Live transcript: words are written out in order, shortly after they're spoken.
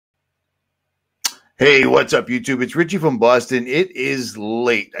Hey, what's up, YouTube? It's Richie from Boston. It is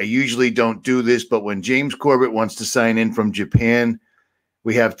late. I usually don't do this, but when James Corbett wants to sign in from Japan,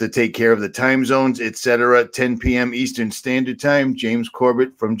 we have to take care of the time zones, etc. 10 p.m. Eastern Standard Time. James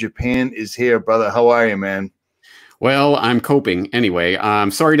Corbett from Japan is here. Brother, how are you, man? Well, I'm coping anyway.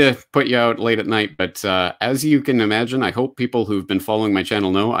 I'm sorry to put you out late at night, but as you can imagine, I hope people who've been following my channel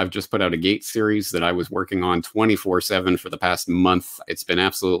know I've just put out a Gates series that I was working on 24/7 for the past month. It's been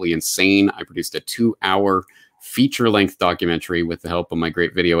absolutely insane. I produced a 2-hour feature-length documentary with the help of my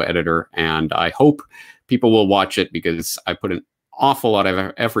great video editor, and I hope people will watch it because I put an awful lot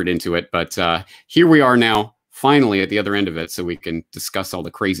of effort into it. But here we are now, finally at the other end of it, so we can discuss all the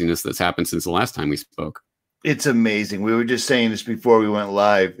craziness that's happened since the last time we spoke. It's amazing. We were just saying this before we went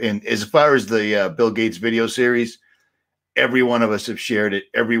live. And as far as the Bill Gates video series, every one of us have shared it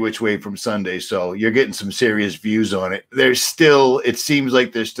every which way from Sunday. So you're getting some serious views on it. There's still, it seems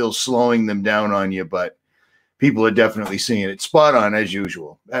like they're still slowing them down on you, but people are definitely seeing it. Spot on as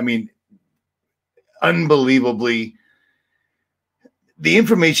usual. I mean, unbelievably, the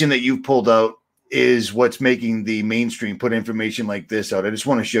information that you've pulled out is what's making the mainstream put information like this out. I just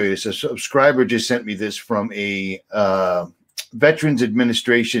want to show you this. A subscriber just sent me this from a Veterans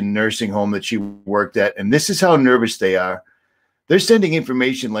Administration nursing home that she worked at, and this is how nervous they are. They're sending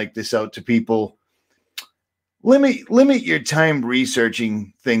information like this out to people. Limit your time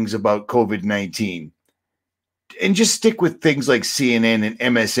researching things about COVID-19 and just stick with things like CNN and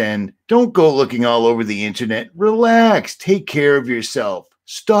MSN. Don't go looking all over the internet. Relax. Take care of yourself.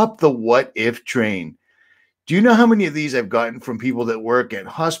 Stop the what if train. Do you know how many of these I've gotten from people that work at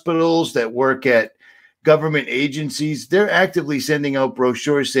hospitals, that work at government agencies? They're actively sending out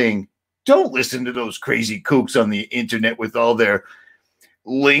brochures saying, don't listen to those crazy kooks on the internet with all their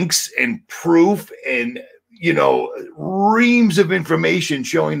links and proof and, you know, reams of information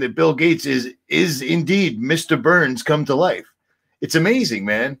showing that Bill Gates is indeed Mr. Burns come to life. It's amazing,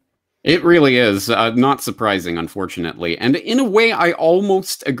 man. It really is not surprising, unfortunately, and in a way, I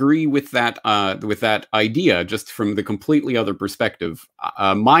almost agree with that idea, just from the completely other perspective.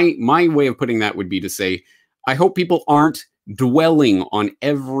 My way of putting that would be to say, I hope people aren't dwelling on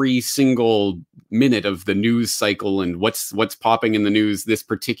every single minute of the news cycle and what's popping in the news this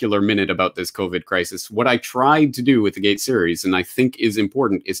particular minute about this COVID crisis. What I tried to do with the Gates series, and I think is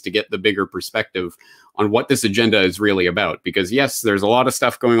important, is to get the bigger perspective on what this agenda is really about. Because yes, there's a lot of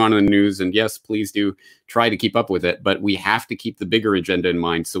stuff going on in the news, and yes, please do try to keep up with it, but we have to keep the bigger agenda in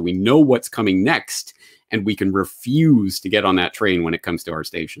mind so we know what's coming next and we can refuse to get on that train when it comes to our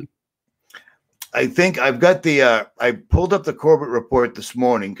station. I think I've got the, I pulled up the Corbett Report this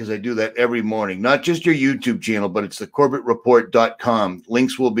morning because I do that every morning, not just your YouTube channel, but it's the CorbettReport.com.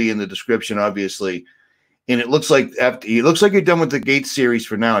 Links will be in the description, obviously. And it looks like you're done with the Gates series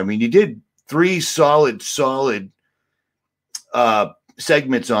for now. I mean, you did 3 solid segments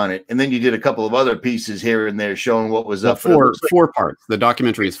on it. And then you did a couple of other pieces here and there showing what was up. Four parts. The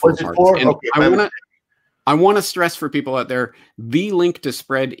documentary is 4 parts. And okay, I want to stress for people out there, the link to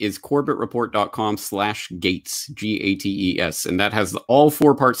spread is corbettreport.com/Gates, Gates. And that has all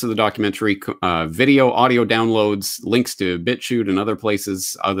 4 parts of the documentary, video, audio downloads, links to BitChute and other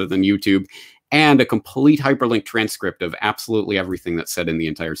places other than YouTube, and a complete hyperlink transcript of absolutely everything that's said in the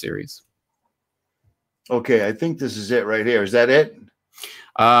entire series. Okay, I think this is it right here. Is that it?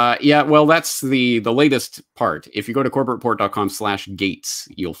 Yeah, well, that's the latest part. If you go to corbettreport.com/Gates,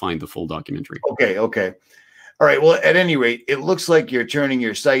 you'll find the full documentary. Okay. All right. Well, at any rate, it looks like you're turning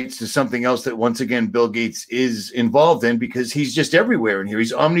your sights to something else that, once again, Bill Gates is involved in, because he's just everywhere in here.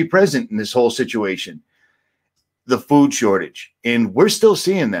 He's omnipresent in this whole situation. The food shortage. And we're still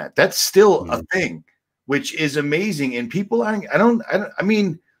seeing that. That's still a thing, which is amazing. And people aren't, I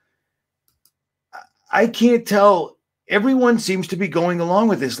mean, I can't tell. Everyone seems to be going along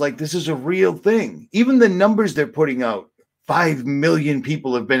with this like this is a real thing. Even the numbers they're putting out, 5 million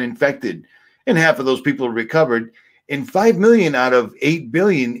people have been infected and half of those people are recovered. And 5 million out of 8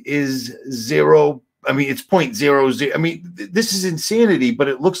 billion is zero. I mean, it's 0.00. I mean, this is insanity, but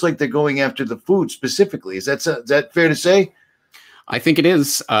it looks like they're going after the food specifically. Is that fair to say? I think it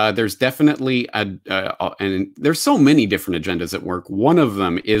is. There's definitely and there's so many different agendas at work. One of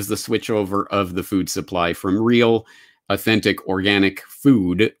them is the switchover of the food supply from real, authentic, organic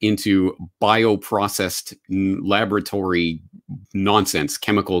food into bioprocessed laboratory nonsense,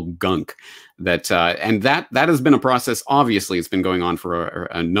 chemical gunk. That has been a process. Obviously, it's been going on for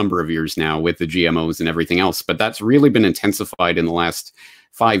a number of years now with the GMOs and everything else, but that's really been intensified in the last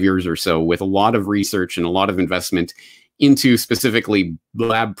 5 years or so with a lot of research and a lot of investment into specifically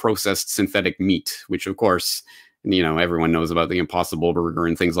lab processed synthetic meat, which of course you know, everyone knows about the Impossible Burger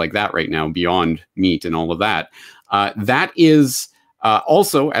and things like that right now, Beyond Meat and all of that. That is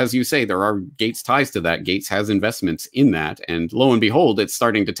also, as you say, there are Gates ties to that. Gates has investments in that. And lo and behold, it's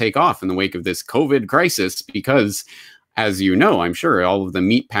starting to take off in the wake of this COVID crisis because, as you know, I'm sure all of the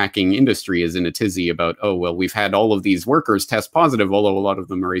meat packing industry is in a tizzy about, oh, well, we've had all of these workers test positive, although a lot of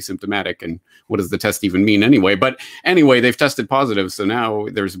them are asymptomatic. And what does the test even mean anyway? But anyway, they've tested positive. So now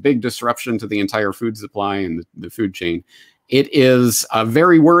there's a big disruption to the entire food supply and the food chain. It is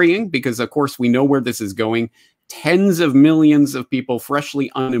very worrying because, of course, we know where this is going. Tens of millions of people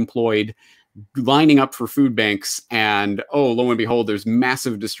freshly unemployed lining up for food banks, and oh, lo and behold, there's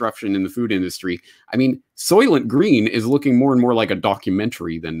massive disruption in the food industry. I mean, Soylent Green is looking more and more like a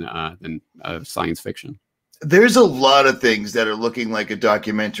documentary than science fiction. There's a lot of things that are looking like a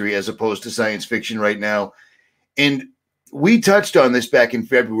documentary as opposed to science fiction right now. And we touched on this back in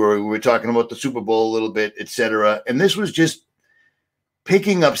February. We were talking about the Super Bowl a little bit, etc. And this was just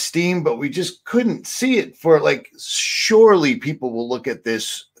picking up steam, but we just couldn't see it for like, surely people will look at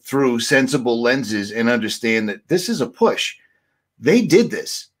this through sensible lenses and understand that this is a push. They did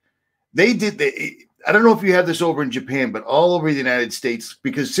this. I don't know if you have this over in Japan, but all over the United States,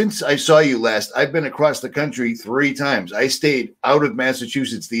 because since I saw you last, I've been across the country 3 times. I stayed out of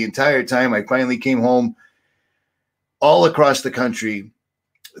Massachusetts the entire time. I finally came home. All across the country,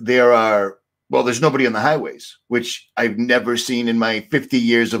 there's nobody on the highways, which I've never seen in my 50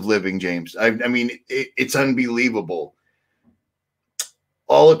 years of living, James. I mean, it's unbelievable.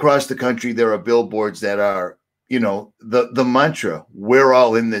 All across the country, there are billboards that are, you know, the mantra, we're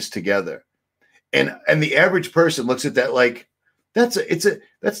all in this together. And the average person looks at that like,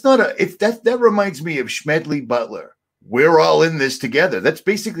 that reminds me of Schmedley Butler. We're all in this together. That's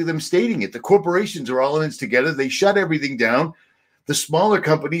basically them stating it. The corporations are all in this together. They shut everything down. The smaller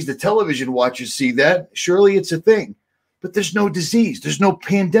companies, the television watchers see that. Surely it's a thing. But there's no disease. There's no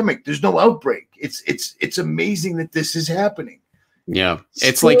pandemic. There's no outbreak. It's amazing that this is happening. Yeah.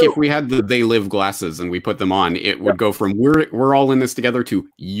 It's like if we had the They Live glasses and we put them on, it would go from we're all in this together to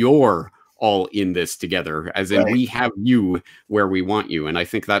you're all in this together, as in we have you where we want you. And I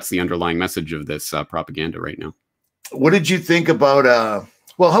think that's the underlying message of this propaganda right now. What did you think about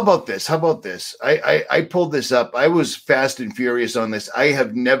well, how about this? I pulled this up. I was fast and furious on this.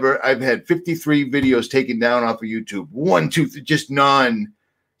 I've had 53 videos taken down off of YouTube. 1, 2, 3, just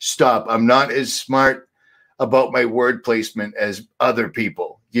non-stop. I'm not as smart about my word placement as other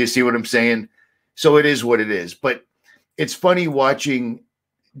people. Do you see what I'm saying? So it is what it is. But it's funny watching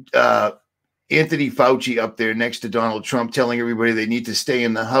Anthony Fauci up there next to Donald Trump telling everybody they need to stay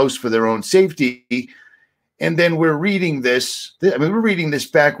in the house for their own safety. And then we're reading this. We're reading this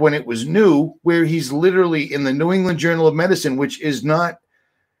back when it was new, where he's literally in the New England Journal of Medicine, which is not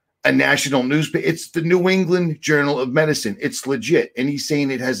a national newspaper. It's the New England Journal of Medicine. It's legit. And he's saying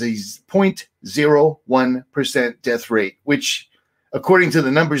it has a 0.01% death rate, which, according to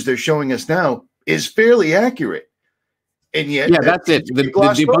the numbers they're showing us now, is fairly accurate. And yet, yeah, that's it. The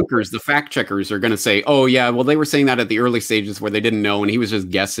debunkers, the fact checkers are going to say, oh, yeah, well, they were saying that at the early stages where they didn't know and he was just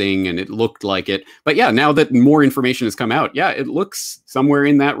guessing and it looked like it. But yeah, now that more information has come out, yeah, it looks somewhere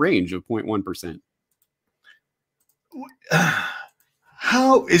in that range of 0.1%.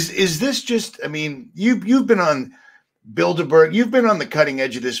 How is this just, I mean, you've been on Bilderberg, you've been on the cutting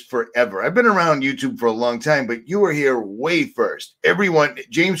edge of this forever. I've been around YouTube for a long time, but you were here way first. Everyone,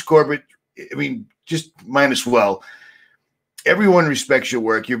 James Corbett, I mean, just might as well. Everyone respects your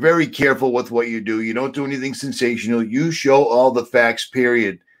work. You're very careful with what you do. You don't do anything sensational. You show all the facts,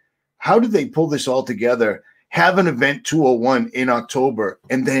 period. How did they pull this all together, have an event 201 in October,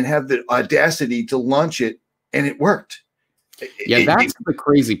 and then have the audacity to launch it, and it worked? Yeah, that's the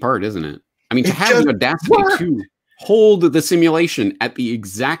crazy part, isn't it? I mean, to have the audacity to hold the simulation at the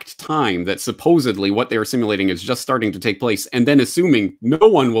exact time that supposedly what they're simulating is just starting to take place, and then assuming no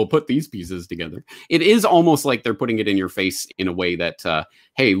one will put these pieces together. It is almost like they're putting it in your face in a way that,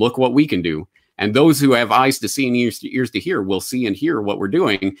 hey, look what we can do. And those who have eyes to see and ears to hear will see and hear what we're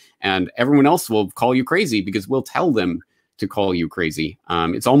doing, and everyone else will call you crazy because we'll tell them to call you crazy.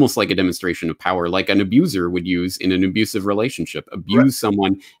 It's almost like a demonstration of power, like an abuser would use in an abusive relationship. Abuse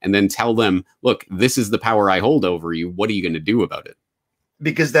someone and then tell them, look, this is the power I hold over you. What are you going to do about it?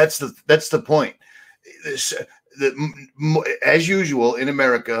 Because that's the point. As usual in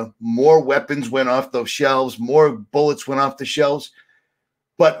America, more weapons went off the shelves, more bullets went off the shelves.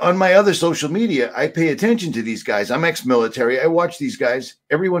 But on my other social media, I pay attention to these guys. I'm ex-military. I watch these guys.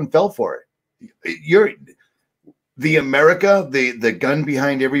 Everyone fell for it. The America, the gun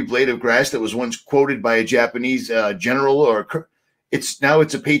behind every blade of grass that was once quoted by a Japanese general, or it's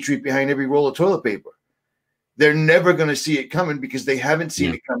a patriot behind every roll of toilet paper. they're never going to see it coming because they haven't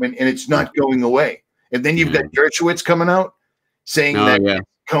seen it coming, and it's not going away. And then you've got Dershowitz coming out saying that it's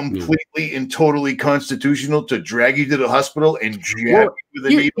completely and totally constitutional to drag you to the hospital and jab you with a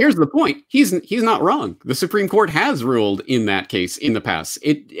needle. Here's the point. He's not wrong. The Supreme Court has ruled in that case in the past.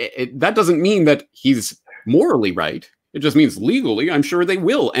 That doesn't mean that he's morally right. It just means legally, I'm sure they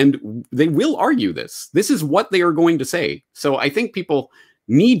will. And they will argue this. This is what they are going to say. So I think people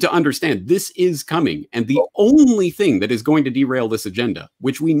need to understand this is coming. And the only thing that is going to derail this agenda,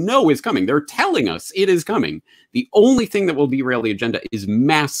 which we know is coming, they're telling us it is coming. The only thing that will derail the agenda is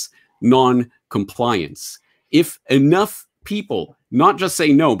mass non-compliance. If enough people not just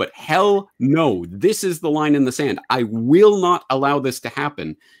say no, but hell no, this is the line in the sand, I will not allow this to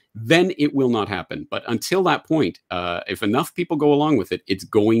happen, then it will not happen. But until that point, if enough people go along with it, it's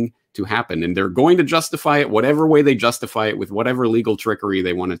going to happen. And they're going to justify it whatever way they justify it, with whatever legal trickery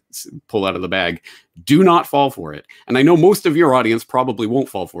they want to pull out of the bag. Do not fall for it. And I know most of your audience probably won't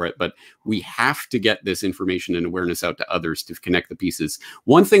fall for it, but we have to get this information and awareness out to others to connect the pieces.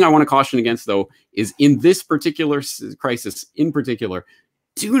 One thing I want to caution against, though, is in this particular crisis in particular,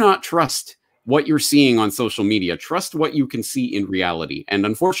 do not trust what you're seeing on social media. Trust what you can see in reality. And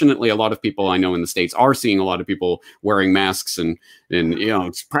unfortunately, a lot of people I know in the States are seeing a lot of people wearing masks and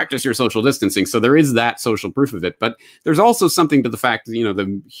practice your social distancing. So there is that social proof of it. But there's also something to the fact that,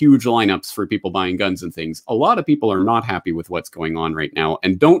 the huge lineups for people buying guns and things. A lot of people are not happy with what's going on right now.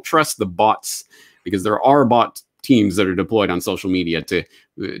 And don't trust the bots, because there are bot teams that are deployed on social media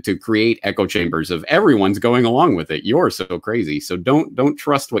to create echo chambers of everyone's going along with it. You're so crazy. So don't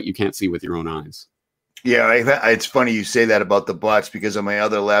trust what you can't see with your own eyes. Yeah, it's funny you say that about the bots, because on my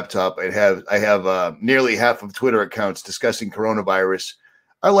other laptop, I have nearly half of Twitter accounts discussing coronavirus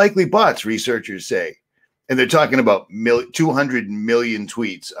are likely bots, researchers say. And they're talking about 200 million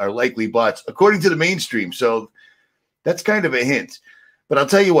tweets are likely bots, according to the mainstream. So that's kind of a hint. But I'll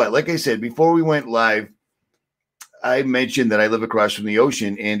tell you what, like I said, before we went live, I mentioned that I live across from the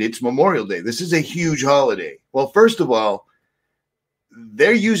ocean, and it's Memorial Day. This is a huge holiday. Well, first of all,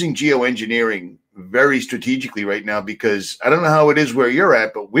 they're using geoengineering very strategically right now, because I don't know how it is where you're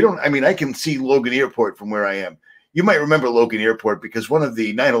at, but I can see Logan Airport from where I am. You might remember Logan Airport because one of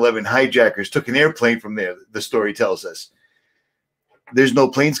the 9/11 hijackers took an airplane from there, the story tells us. There's no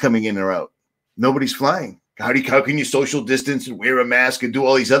planes coming in or out. Nobody's flying. How can you social distance and wear a mask and do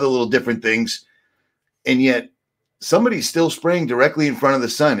all these other little different things? And yet, somebody's still spraying directly in front of the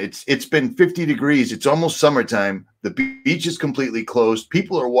sun. It's been 50 degrees. It's almost summertime. The beach is completely closed.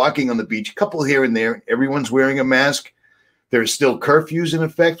 People are walking on the beach, a couple here and there. Everyone's wearing a mask. There's still curfews in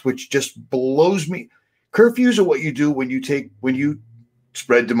effect, which just blows me. Curfews are what you do when you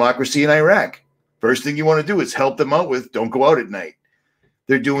spread democracy in Iraq. First thing you want to do is help them out with, don't go out at night.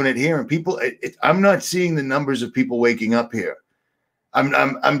 They're doing it here, and people. I'm not seeing the numbers of people waking up here.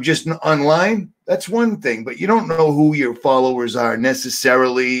 I'm just online. That's one thing, but you don't know who your followers are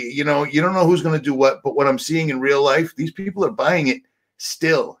necessarily. You don't know who's going to do what. But what I'm seeing in real life, these people are buying it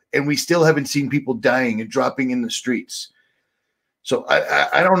still, and we still haven't seen people dying and dropping in the streets. So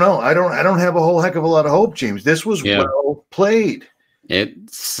I don't know. I don't have a whole heck of a lot of hope, James. This was well played.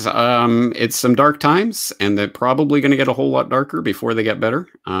 It's some dark times, and they're probably going to get a whole lot darker before they get better.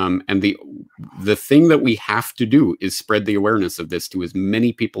 And the thing that we have to do is spread the awareness of this to as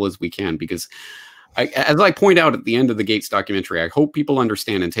many people as we can, because as I point out at the end of the Gates documentary, I hope people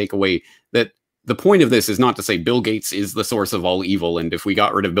understand and take away that the point of this is not to say Bill Gates is the source of all evil, and if we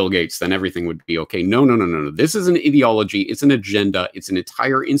got rid of Bill Gates, then everything would be okay. No. This is an ideology. It's an agenda. It's an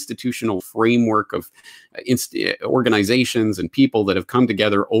entire institutional framework of organizations and people that have come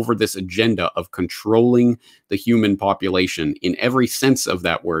together over this agenda of controlling the human population in every sense of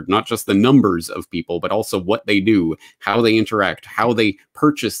that word, not just the numbers of people, but also what they do, how they interact, how they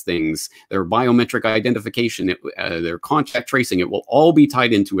purchase things, their biometric identification, their contact tracing. It will all be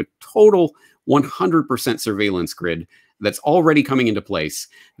tied into a total 100% surveillance grid that's already coming into place.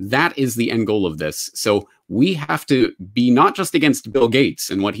 That is the end goal of this. So we have to be not just against Bill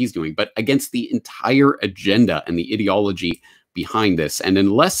Gates and what he's doing, but against the entire agenda and the ideology behind this. And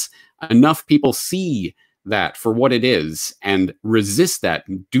unless enough people see that for what it is and resist that,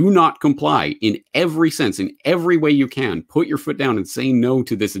 do not comply in every sense, in every way you can, put your foot down and say no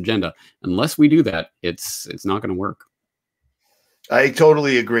to this agenda. Unless we do that, it's not going to work. I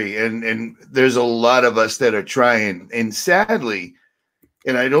totally agree. And there's a lot of us that are trying. And sadly,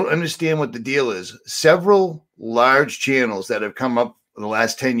 and I don't understand what the deal is, several large channels that have come up in the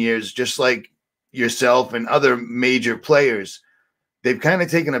last 10 years, just like yourself and other major players, they've kind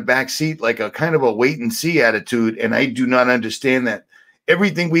of taken a back seat, like a kind of a wait and see attitude. And I do not understand that.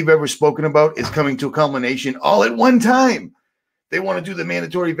 Everything we've ever spoken about is coming to a culmination all at one time. They want to do the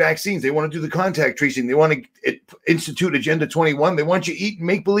mandatory vaccines. They want to do the contact tracing. They want to institute Agenda 21. They want you to eat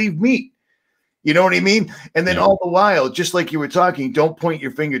make-believe meat. You know what I mean? And then all the while, just like you were talking, don't point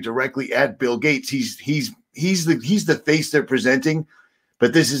your finger directly at Bill Gates. He's the face they're presenting.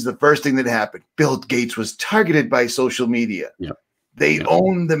 But this is the first thing that happened. Bill Gates was targeted by social media. Yep. They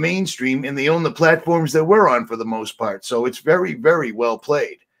own the mainstream and they own the platforms that we're on for the most part. So it's very, very well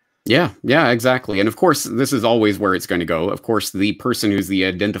played. Yeah, exactly. And of course, this is always where it's going to go. Of course, the person who's the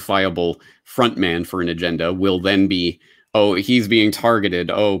identifiable front man for an agenda will then be, oh, he's being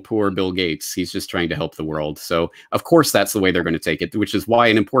targeted. Oh, poor Bill Gates. He's just trying to help the world. So, of course, that's the way they're going to take it, which is why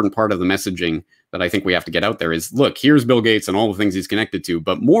an important part of the messaging that I think we have to get out there is, look, here's Bill Gates and all the things he's connected to.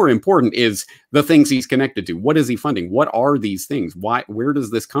 But more important is the things he's connected to. What is he funding? What are these things? Why? Where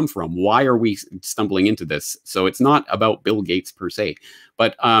does this come from? Why are we stumbling into this? So it's not about Bill Gates per se,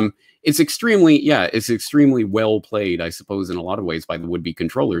 but it's extremely well played, I suppose, in a lot of ways by the would-be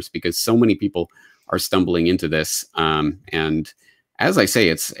controllers, because so many people are stumbling into this. And as I say,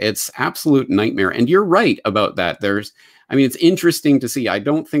 it's absolute nightmare. And you're right about that. It's interesting to see. I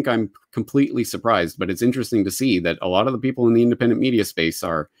don't think I'm completely surprised, but it's interesting to see that a lot of the people in the independent media space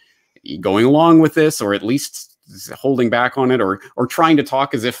are going along with this, or at least holding back on it, or trying to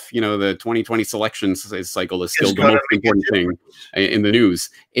talk as if, the 2020 selection cycle is still the most important thing in the news.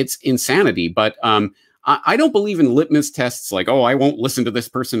 It's insanity. But I don't believe in litmus tests like, oh, I won't listen to this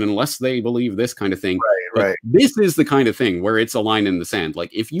person unless they believe this kind of thing. Right. This is the kind of thing where it's a line in the sand.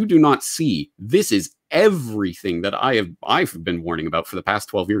 Like, if you do not see, this is everything that I've been warning about for the past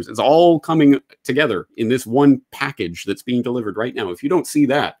 12 years. It's all coming together in this one package that's being delivered right now. If you don't see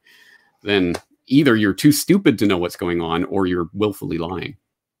that, then either you're too stupid to know what's going on, or you're willfully lying.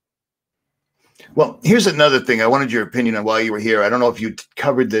 Well, here's another thing I wanted your opinion on while you were here. I don't know if you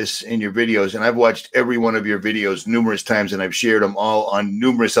covered this in your videos, and I've watched every one of your videos numerous times, and I've shared them all on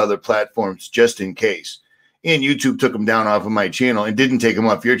numerous other platforms just in case. And YouTube took them down off of my channel and didn't take them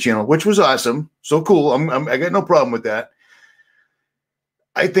off your channel, which was awesome. So cool. I got no problem with that.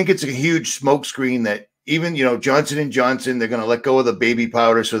 I think it's a huge smokescreen that even, Johnson & Johnson, they're going to let go of the baby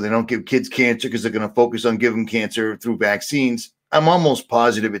powder so they don't give kids cancer, because they're going to focus on giving cancer through vaccines. I'm almost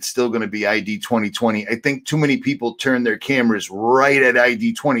positive it's still going to be ID 2020. I think too many people turn their cameras right at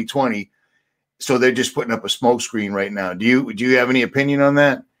ID 2020, so they're just putting up a smokescreen right now. Do you have any opinion on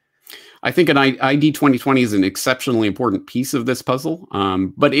that? I think an ID 2020 is an exceptionally important piece of this puzzle,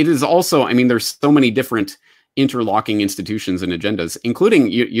 but it is also, there's so many different interlocking institutions and agendas,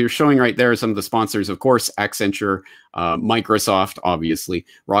 including, you're showing right there some of the sponsors, of course, Accenture, Microsoft, obviously,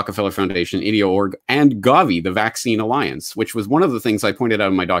 Rockefeller Foundation, IdeoOrg, and Gavi, the Vaccine Alliance, which was one of the things I pointed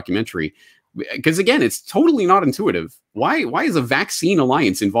out in my documentary. Because again, it's totally not intuitive. Why is a vaccine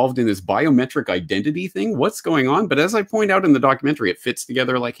alliance involved in this biometric identity thing? What's going on? But as I point out in the documentary, it fits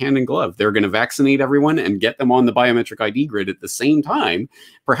together like hand in glove. They're going to vaccinate everyone and get them on the biometric ID grid at the same time,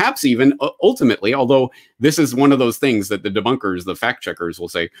 perhaps even ultimately, although this is one of those things that the debunkers, the fact checkers will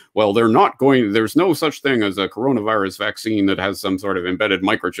say, well, there's no such thing as a coronavirus vaccine that has some sort of embedded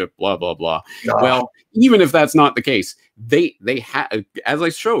microchip, blah, blah, blah. No. Well, even if that's not the case, they as I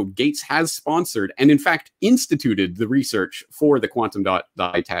showed, Gates has sponsored and in fact instituted the research for the quantum dot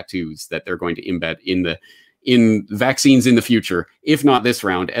dye tattoos that they're going to embed in vaccines in the future. If not this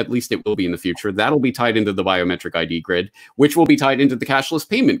round, at least it will be in the future. That'll be tied into the biometric ID grid, which will be tied into the cashless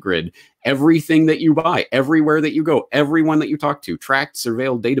payment grid. Everything that you buy, everywhere that you go, everyone that you talk to, tracked,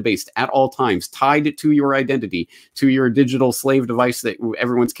 surveilled, databased at all times, tied to your identity, to your digital slave device that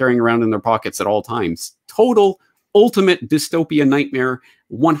everyone's carrying around in their pockets at all times. Total ultimate dystopia nightmare,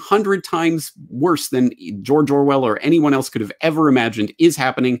 100 times worse than George Orwell or anyone else could have ever imagined, is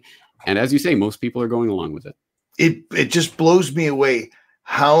happening. And as you say, most people are going along with it. It just blows me away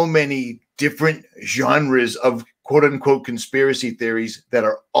how many different genres of quote unquote conspiracy theories that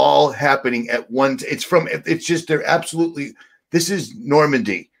are all happening at once. This is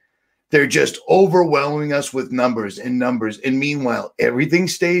Normandy. They're just overwhelming us with numbers. And meanwhile, everything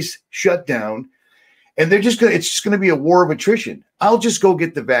stays shut down. And it's just going to be a war of attrition. I'll just go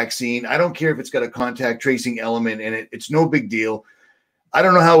get the vaccine. I don't care if it's got a contact tracing element in it. It's no big deal. I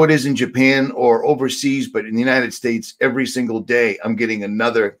don't know how it is in Japan or overseas, but in the United States, every single day, I'm getting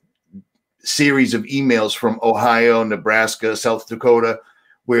another series of emails from Ohio, Nebraska, South Dakota,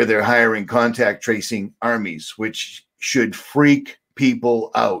 where they're hiring contact tracing armies, which should freak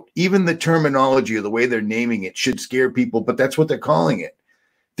people out. Even the terminology or the way they're naming it should scare people, but that's what they're calling it.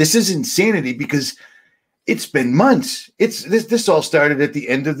 This is insanity because it's been months. This all started at the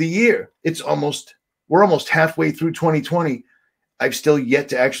end of the year. We're almost halfway through 2020. I've still yet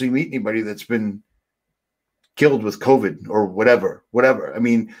to actually meet anybody that's been killed with COVID or whatever. I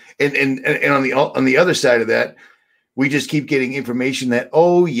mean, and on the other side of that, we just keep getting information that,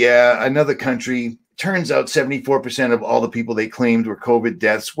 oh yeah, another country, turns out 74% of all the people they claimed were COVID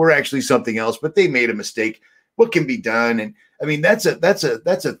deaths were actually something else, but they made a mistake. What can be done? And I mean, that's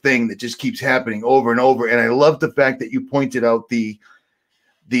a thing that just keeps happening over and over. And I love the fact that you pointed out the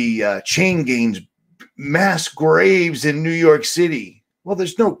chain gangs, mass graves in New York City. Well,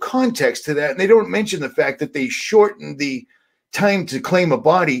 there's no context to that. And they don't mention the fact that they shortened the time to claim a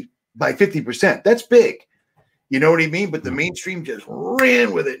body by 50%. That's big. You know what I mean? But the mainstream just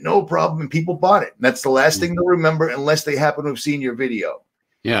ran with it. No problem. And people bought it. And that's the last thing they'll remember unless they happen to have seen your video.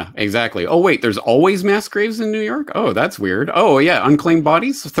 Yeah, exactly. Oh, wait, there's always mass graves in New York? Oh, that's weird. Oh, yeah, unclaimed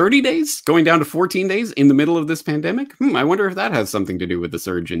bodies, 30 days, going down to 14 days in the middle of this pandemic? I wonder if that has something to do with the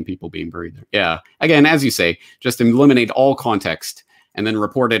surge in people being buried there. Yeah, again, as you say, just eliminate all context and then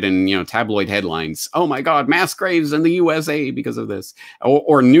report it in, tabloid headlines. Oh my God, mass graves in the USA because of this.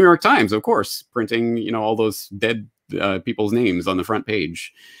 Or New York Times, of course, printing, all those dead people's names on the front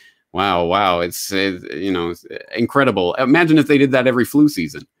page. Wow. It's incredible. Imagine if they did that every flu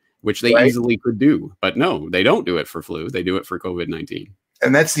season, which they easily could do. But no, they don't do it for flu. They do it for COVID-19.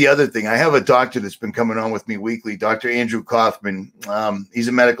 And that's the other thing. I have a doctor that's been coming on with me weekly, Dr. Andrew Kaufman. He's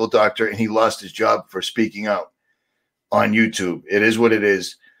a medical doctor, and he lost his job for speaking out on YouTube. It is what it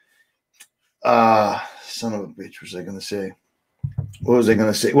is. Son of a bitch, what was I going to say? What was I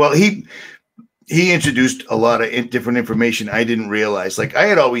going to say? Well, he introduced a lot of different information I didn't realize. Like, I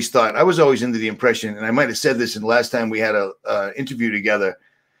had always thought, I was always under the impression, and I might have said this in the last time we had a interview together,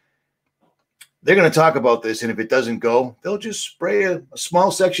 they're going to talk about this, and if it doesn't go, they'll just spray a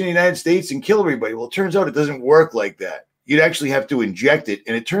small section of the United States and kill everybody. Well, it turns out it doesn't work like that. You'd actually have to inject it,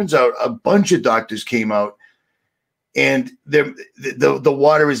 and it turns out a bunch of doctors came out, and the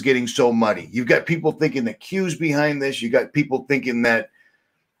water is getting so muddy. You've got people thinking the Q's behind this. You got people thinking that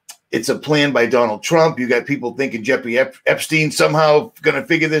it's a plan by Donald Trump. You got people thinking Jeffrey Epstein somehow going to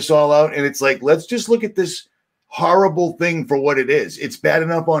figure this all out. And it's like, let's just look at this horrible thing for what it is. It's bad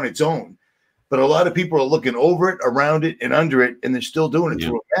enough on its own. But a lot of people are looking over it, around it, and under it, and they're still doing it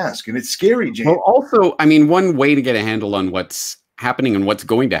through a mask. And it's scary, James. Well, also, I mean, one way to get a handle on what's happening and what's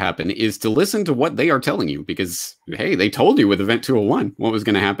going to happen is to listen to what they are telling you, because, hey, they told you with Event 201 what was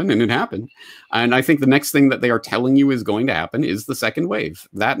going to happen, and it happened. And I think the next thing that they are telling you is going to happen is the second wave.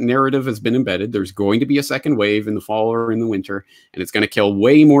 That narrative has been embedded. There's going to be a second wave in the fall or in the winter, and it's going to kill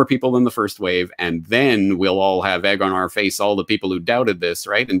way more people than the first wave. And then we'll all have egg on our face, all the people who doubted this,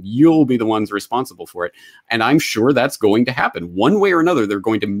 right? And you'll be the ones responsible for it. And I'm sure that's going to happen. One way or another, they're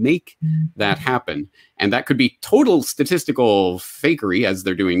going to make that happen. And that could be total statistical fakery, as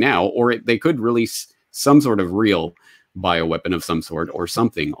they're doing now, or they could release some sort of real bioweapon of some sort or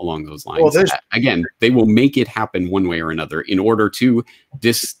something along those lines. Well, again, they will make it happen one way or another in order to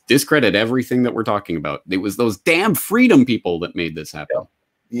discredit everything that we're talking about. It was those damn freedom people that made this happen.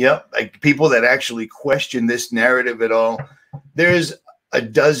 Yep. Like people that actually question this narrative at all. There's a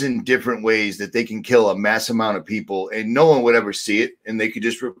dozen different ways that they can kill a mass amount of people and no one would ever see it, and they could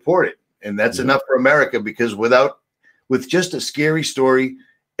just report it. And that's enough for America, because with just a scary story,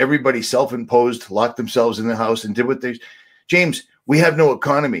 everybody self-imposed, locked themselves in the house and did what they, James, we have no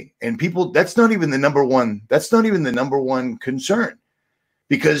economy, and people, that's not even the number one concern,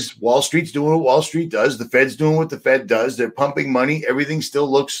 because Wall Street's doing what Wall Street does. The Fed's doing what the Fed does. They're pumping money. Everything still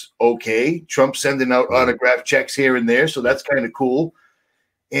looks okay. Trump's sending out autograph checks here and there. So that's kind of cool.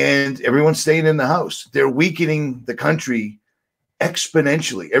 And everyone's staying in the house. They're weakening the country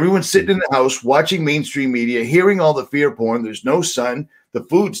exponentially. Everyone's sitting in the house watching mainstream media, hearing all the fear porn. There's no sun. The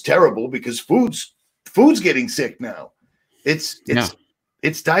food's terrible because food's getting sick now. It's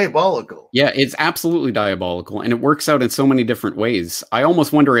diabolical. Yeah, it's absolutely diabolical, and it works out in so many different ways. I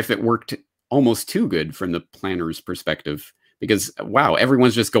almost wonder if it worked almost too good from the planner's perspective, because wow,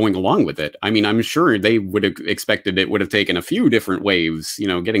 everyone's just going along with it. I mean, I'm sure they would have expected it would have taken a few different waves,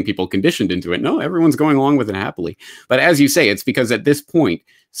 getting people conditioned into it. No, everyone's going along with it happily. But as you say, it's because at this point,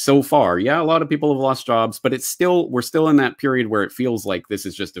 so far, yeah, a lot of people have lost jobs, but we're still in that period where it feels like this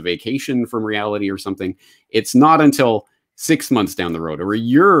is just a vacation from reality or something. It's not until 6 months down the road or a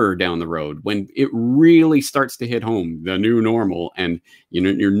year down the road when it really starts to hit home, the new normal, and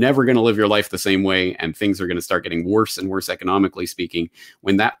you're never going to live your life the same way, and things are going to start getting worse and worse economically speaking.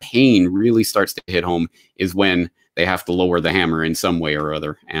 When that pain really starts to hit home is when they have to lower the hammer in some way or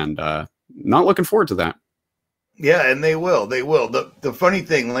other, and not looking forward to that. Yeah, and they will. The funny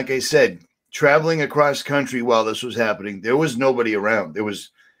thing, like I said, traveling across country while this was happening, there was nobody around. There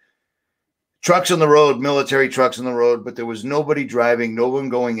was trucks on the road, military trucks on the road, but there was nobody driving, no one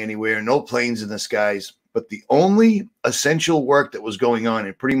going anywhere, no planes in the skies. But the only essential work that was going on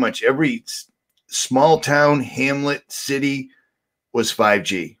in pretty much every small town, hamlet, city was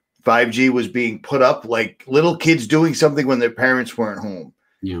 5G. 5G was being put up like little kids doing something when their parents weren't home.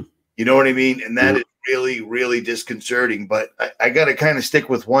 Yeah. You know what I mean? And that is really, really disconcerting. But I got to kind of stick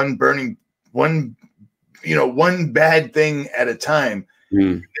with one bad thing at a time.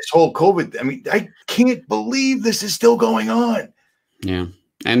 This whole COVID, I mean, I can't believe this is still going on. Yeah.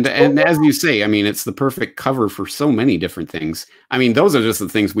 And as you say, I mean, it's the perfect cover for so many different things. I mean, those are just the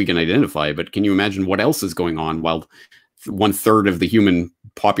things we can identify, but can you imagine what else is going on while 1/3 of the human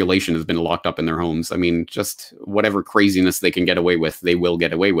population has been locked up in their homes? I mean, just whatever craziness they can get away with, they will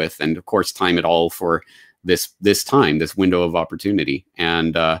get away with. And of course, time it all for this window of opportunity.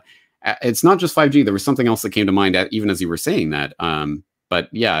 And it's not just 5G. There was something else that came to mind even as you were saying that. But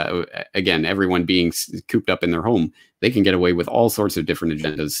yeah, again, everyone being cooped up in their home, they can get away with all sorts of different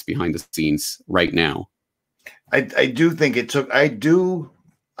agendas behind the scenes right now. I do think it took,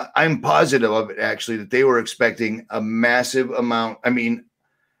 I'm positive of it actually, that they were expecting a massive amount. I mean,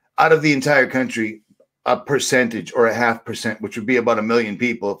 out of the entire country, a percentage or a 0.5%, which would be about 1 million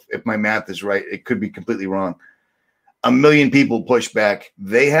people. If my math is right, it could be completely wrong. 1 million people pushed back.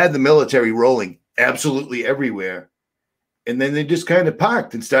 They had the military rolling absolutely everywhere. And then they just kind of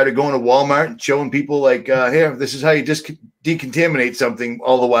parked and started going to Walmart and showing people like, here, this is how you just decontaminate something,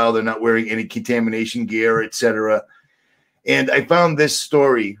 all the while they're not wearing any contamination gear, etc. And I found this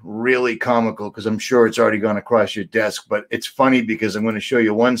story really comical because I'm sure it's already gone across your desk, but it's funny because I'm going to show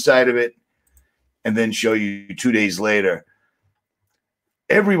you one side of it and then show you 2 days later.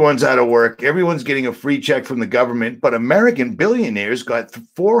 Everyone's out of work. Everyone's getting a free check from the government, but American billionaires got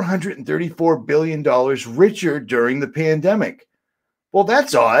 $434 billion richer during the pandemic. Well,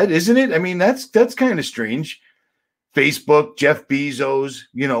 that's odd, isn't it? I mean, that's kind of strange. Facebook, Jeff Bezos,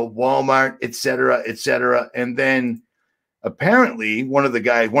 Walmart, et cetera, et cetera. And then apparently one of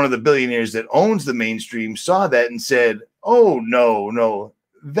the billionaires that owns the mainstream saw that and said, oh, no,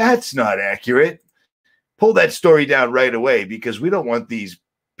 that's not accurate. Pull that story down right away because we don't want these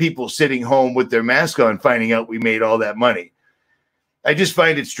people sitting home with their mask on finding out we made all that money. I just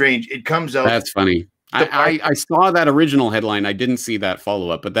find it strange. It comes out. That's funny. I saw that original headline. I didn't see that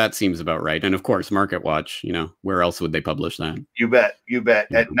follow-up, but that seems about right. And of course, Market Watch, where else would they publish that? You bet.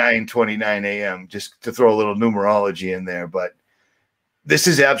 At 9:29 a.m., just to throw a little numerology in there. But this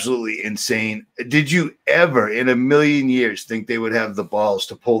is absolutely insane. Did you ever in a million years think they would have the balls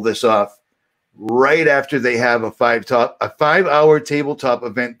to pull this off right after they have a 5-hour tabletop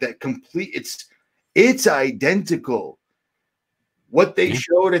event that it's identical? What they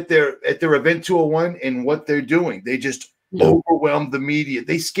showed at their event 201 and what they're doing. They just overwhelmed the media.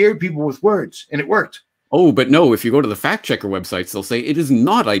 They scared people with words, and it worked. Oh, but no, if you go to the fact checker websites, they'll say it is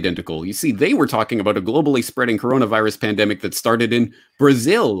not identical. You see, they were talking about a globally spreading coronavirus pandemic that started in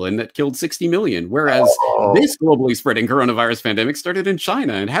Brazil and that killed 60 million, whereas this globally spreading coronavirus pandemic started in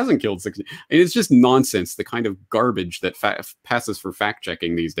China and hasn't killed 60. And it's just nonsense, the kind of garbage that passes for fact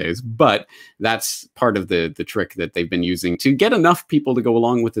checking these days. But that's part of the trick that they've been using to get enough people to go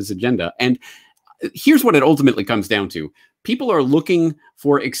along with this agenda. And here's what it ultimately comes down to. People are looking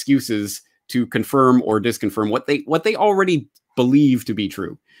for excuses to confirm or disconfirm what they already believe to be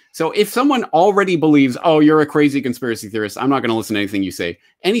true. So if someone already believes, oh, you're a crazy conspiracy theorist, I'm not going to listen to anything you say.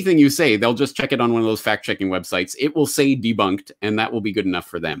 Anything you say, they'll just check it on one of those fact-checking websites. It will say debunked, and that will be good enough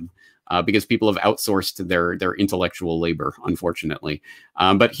for them because people have outsourced their intellectual labor, unfortunately.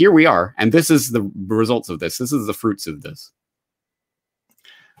 But here we are, and this is the results of this. This is the fruits of this.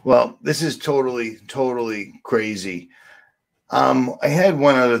 Well, this is totally, totally crazy. I had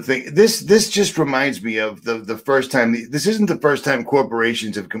one other thing. This just reminds me of the first time. This isn't the first time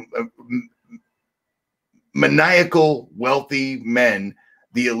corporations have maniacal, wealthy men,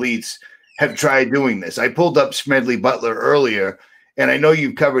 the elites, have tried doing this. I pulled up Smedley Butler earlier, and I know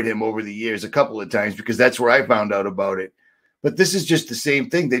you've covered him over the years a couple of times because that's where I found out about it. But this is just the same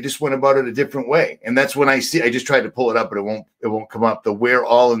thing. They just went about it a different way. And that's when I just tried to pull it up, but it won't come up. The "we're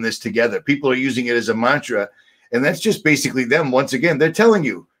all in this together." People are using it as a mantra. And that's just basically them. Once again, they're telling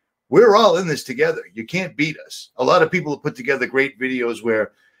you, we're all in this together. You can't beat us. A lot of people have put together great videos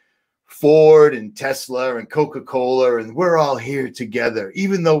where Ford and Tesla and Coca-Cola, and we're all here together.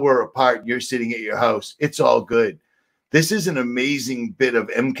 Even though we're apart, you're sitting at your house. It's all good. This is an amazing bit of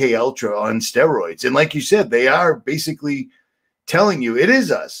MK Ultra on steroids. And like you said, they are basically telling you it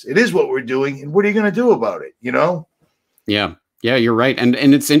is us. It is what we're doing. And what are you going to do about it? Yeah. Yeah, you're right. And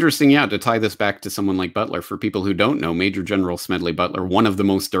it's interesting, yeah, to tie this back to someone like Butler. For people who don't know, Major General Smedley Butler, one of the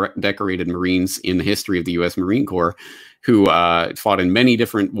most decorated Marines in the history of the U.S. Marine Corps, who fought in many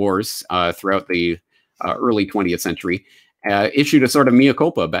different wars throughout the early 20th century, issued a sort of mea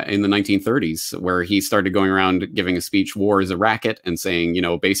culpa back in the 1930s, where he started going around giving a speech, "War is a racket," and saying, you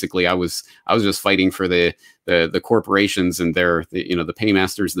know, basically, I was just fighting for the corporations and the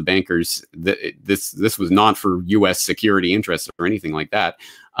paymasters, the bankers. This was not for U.S. security interests or anything like that.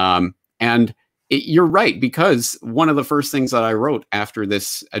 And you're right, because one of the first things that I wrote after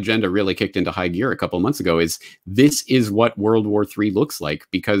this agenda really kicked into high gear a couple of months ago is this is what World War III looks like,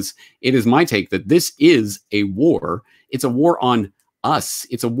 because it is my take that this is a war. It's a war on us.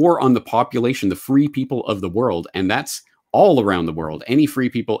 It's a war on the population, the free people of the world. And that's all around the world. Any free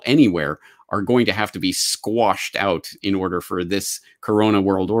people anywhere are going to have to be squashed out in order for this Corona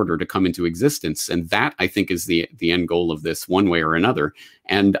world order to come into existence. And that, I think, is the end goal of this, one way or another.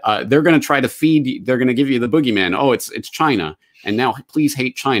 And they're going to try to feed, they're going to give you the boogeyman. Oh, it's China. And now please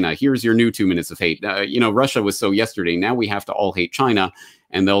hate China. Here's your new 2 minutes of hate. Russia was so yesterday. Now we have to all hate China.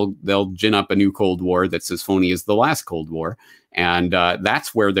 And they'll gin up a new Cold War that's as phony as the last Cold War. And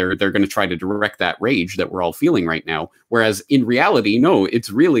that's where they're going to try to direct that rage that we're all feeling right now. Whereas in reality, no, it's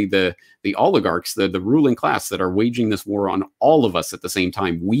really the oligarchs, the ruling class, that are waging this war on all of us at the same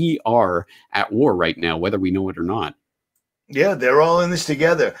time. We are at war right now, whether we know it or not. Yeah, they're all in this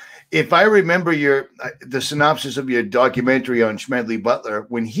together. If I remember the synopsis of your documentary on Smedley Butler,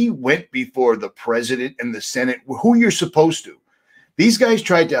 when he went before the president and the Senate, who you're supposed to, these guys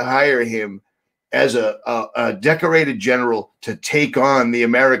tried to hire him as a decorated general to take on the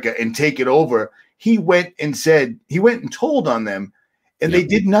America and take it over. He went and told on them, and they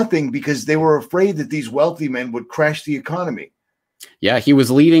did nothing because they were afraid that these wealthy men would crash the economy. Yeah, he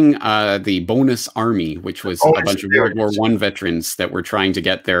was leading the Bonus Army, which was a bunch of World War I veterans that were trying to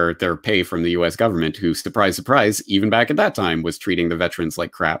get their pay from the U.S. government, who, surprise, surprise, even back at that time, was treating the veterans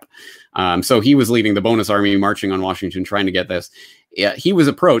like crap. So he was leading the Bonus Army, marching on Washington, trying to get this. Yeah, he was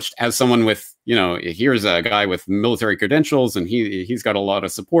approached as someone with, here's a guy with military credentials, and he's got a lot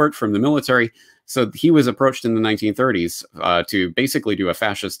of support from the military. So he was approached in the 1930s to basically do a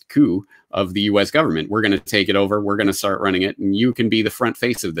fascist coup of the U.S. government. We're going to take it over. We're going to start running it, and you can be the front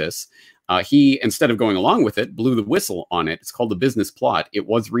face of this. He, instead of going along with it, blew the whistle on it. It's called the business plot. It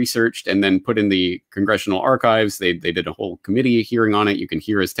was researched and then put in the Congressional Archives. They did a whole committee hearing on it. You can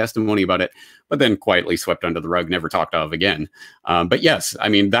hear his testimony about it, but then quietly swept under the rug, never talked of again. But yes, I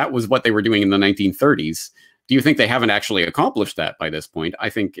mean, that was what they were doing in the 1930s. Do you think they haven't actually accomplished that by this point? I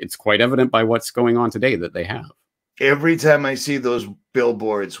think it's quite evident by what's going on today that they have. Every time I see those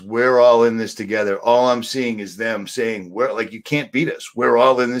billboards, we're all in this together, all I'm seeing is them saying, "We're like, you can't beat us. We're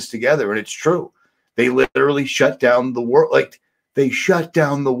all in this together." And it's true. They literally shut down the world. Like, they shut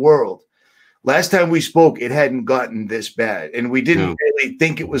down the world. Last time we spoke, it hadn't gotten this bad. And we didn't really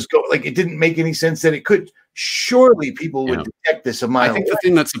think it was it didn't make any sense that it could. Surely people would detect this a mile away. I think the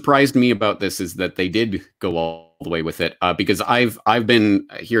thing that surprised me about this is that they did go all the way with it, because I've been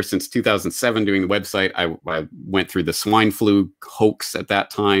here since 2007 doing the website. I went through the swine flu hoax at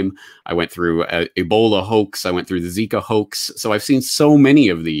that time. I went through Ebola hoax. I went through the Zika hoax. So I've seen so many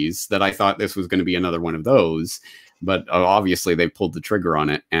of these that I thought this was going to be another one of those. But obviously they pulled the trigger on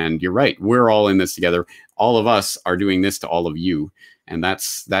it. And you're right. We're all in this together. All of us are doing this to all of you. And that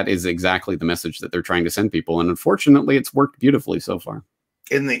is exactly the message that they're trying to send people. And unfortunately, it's worked beautifully so far.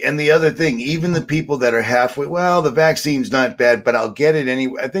 And the other thing, even the people that are halfway, well, the vaccine's not bad, but I'll get it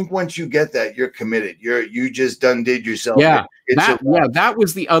anyway. I think once you get that, you're committed. You just undid yourself. Yeah, that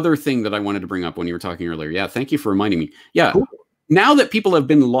was the other thing that I wanted to bring up when you were talking earlier. Yeah, thank you for reminding me. Yeah, cool. Now that people have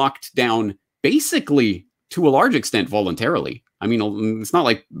been locked down, basically to a large extent voluntarily. I mean, it's not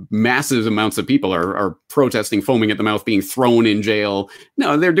like massive amounts of people are protesting, foaming at the mouth, being thrown in jail.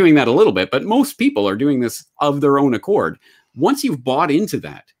 No, they're doing that a little bit, but most people are doing this of their own accord. Once you've bought into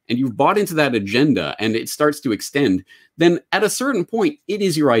that, and you've bought into that agenda, and it starts to extend, then at a certain point, it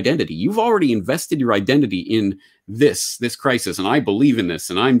is your identity. You've already invested your identity in this crisis, and I believe in this,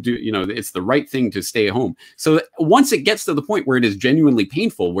 and it's the right thing to stay at home. So once it gets to the point where it is genuinely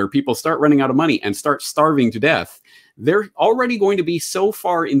painful, where people start running out of money and start starving to death, they're already going to be so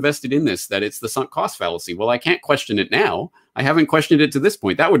far invested in this that it's the sunk cost fallacy. Well, I can't question it now. I haven't questioned it to this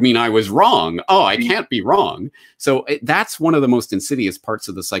point. That would mean I was wrong. Oh, I can't be wrong. So that's one of the most insidious parts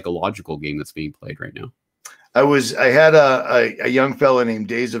of the psychological game that's being played right now. I had a young fellow named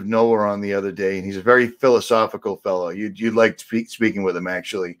Days of Noah on the other day, and he's a very philosophical fellow. You'd like speaking with him,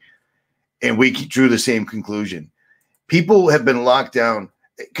 actually. And we drew the same conclusion. People have been locked down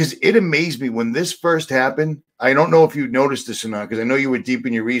because it amazed me when this first happened. I don't know if you noticed this or not, because I know you were deep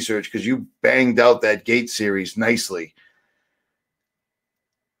in your research because you banged out that Gate series nicely.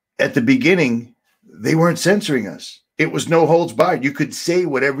 At the beginning, they weren't censoring us. It was no holds barred. You could say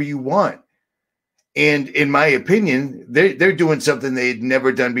whatever you want. And in my opinion, they're doing something they'd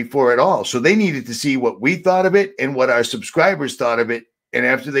never done before at all. So they needed to see what we thought of it and what our subscribers thought of it. And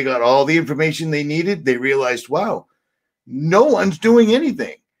after they got all the information they needed, they realized, wow, no one's doing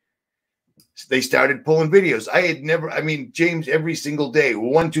anything. So they started pulling videos. I mean, James, every single day,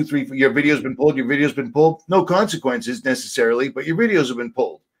 1, 2, 3, your video's been pulled, your video's been pulled. No consequences necessarily, but your videos have been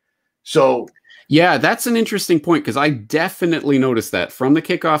pulled. So yeah, that's an interesting point, because I definitely noticed that from the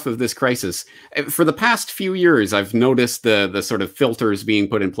kickoff of this crisis. For the past few years, I've noticed the sort of filters being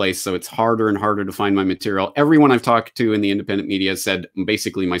put in place, so it's harder and harder to find my material. Everyone I've talked to in the independent media said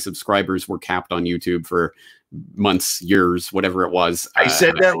basically my subscribers were capped on YouTube for months, years, whatever it was. I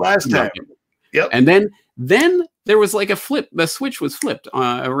said that last time. Yep. And then there was like a flip. The switch was flipped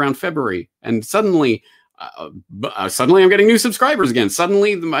around February, and suddenly I'm getting new subscribers again.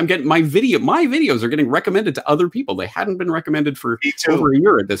 Suddenly I'm getting my videos are getting recommended to other people. They hadn't been recommended for over a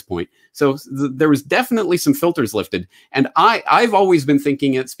year at this point. So there was definitely some filters lifted. And I've always been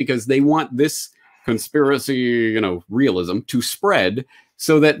thinking it's because they want this conspiracy, realism to spread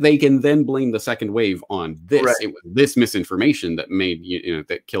so that they can then blame the second wave on this. Right. It was this misinformation that made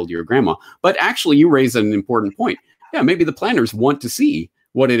that killed your grandma. But actually, you raise an important point. Yeah, maybe the planners want to see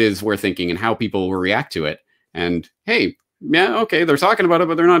what it is we're thinking and how people will react to it. And hey, yeah, okay, they're talking about it,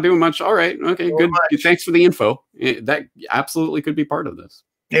 but they're not doing much. All right, okay, good. Thanks for the info. That absolutely could be part of this.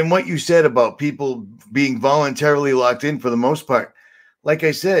 And what you said about people being voluntarily locked in for the most part, like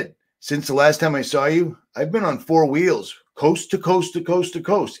I said, since the last time I saw you, I've been on 4 wheels, coast to coast to coast to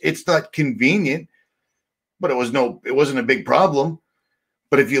coast. It's not convenient, but it wasn't a big problem.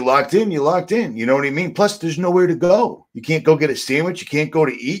 But if you locked in, you locked in. You know what I mean? Plus, there's nowhere to go. You can't go get a sandwich. You can't go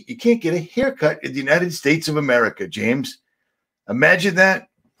to eat. You can't get a haircut in the United States of America, James. Imagine that.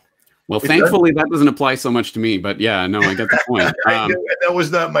 Well, thankfully, that doesn't apply so much to me. But yeah, no, I get the point. That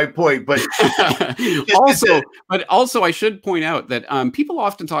was not my point. But also, I should point out that people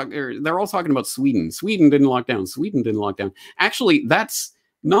often talk. They're all talking about Sweden. Sweden didn't lock down. Sweden didn't lock down. Actually, that's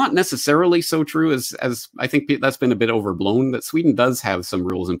not necessarily so true, as I think that's been a bit overblown. That Sweden does have some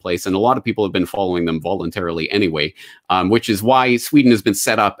rules in place, and a lot of people have been following them voluntarily anyway, which is why Sweden has been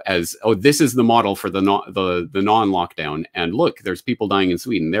set up as, oh, this is the model for the non-lockdown. And look, there's people dying in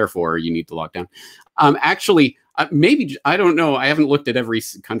Sweden, therefore you need to lock down. Actually, maybe, I don't know, I haven't looked at every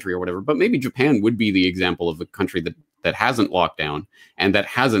country or whatever, but maybe Japan would be the example of a country that hasn't locked down and that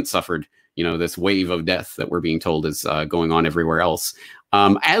hasn't suffered this wave of death that we're being told is going on everywhere else.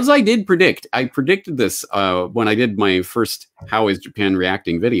 As I did predict, I predicted this when I did my first "How is Japan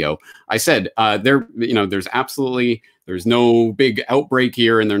Reacting" video. I said there's no big outbreak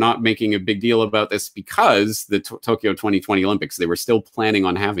here, and they're not making a big deal about this because the Tokyo 2020 Olympics, they were still planning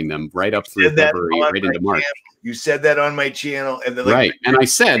on having them right up through February, right into March. You said that on my channel, and then right. And I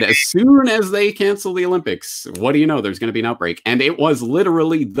said, as soon as they cancel the Olympics, what do you know? There's going to be an outbreak, and it was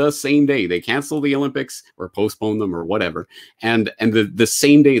literally the same day they canceled the Olympics or postponed them or whatever. And the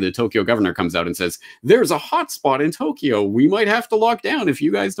same day the Tokyo governor comes out and says, "There's a hot spot in Tokyo. We might have to lock down if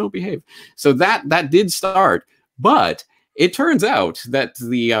you guys don't behave." So that did start, but it turns out that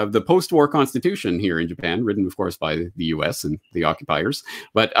the post-war constitution here in Japan, written, of course, by the U.S. and the occupiers,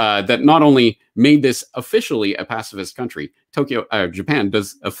 but that not only made this officially a pacifist country, Japan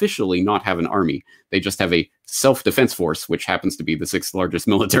does officially not have an army. They just have a self-defense force, which happens to be the 6th largest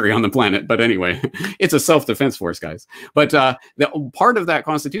military on the planet. But anyway, it's a self-defense force, guys. But the part of that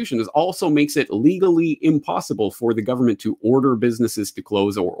constitution is also makes it legally impossible for the government to order businesses to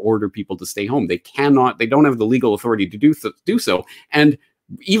close or order people to stay home. They don't have the legal authority to do so. And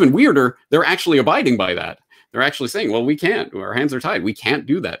even weirder, they're actually abiding by that. They're actually saying, well, we can't. Our hands are tied. We can't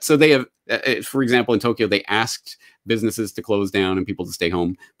do that. So they have, for example, in Tokyo, they asked businesses to close down and people to stay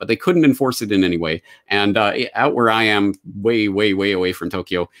home, but they couldn't enforce it in any way. And out where I am, way, way, way away from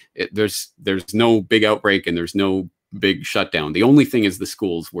Tokyo, there's no big outbreak and there's no big shutdown. The only thing is the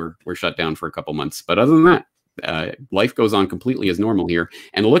schools were shut down for a couple months. But other than that, life goes on completely as normal here.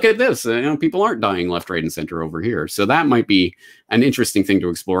 And look at this, people aren't dying left, right, and center over here. So that might be an interesting thing to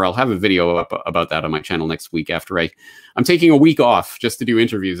explore. I'll have a video up about that on my channel next week after I'm taking a week off just to do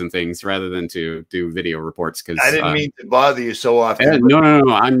interviews and things rather than to do video reports. Because I didn't mean to bother you so often.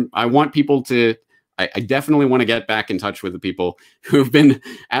 No. I want people to. I definitely want to get back in touch with the people who've been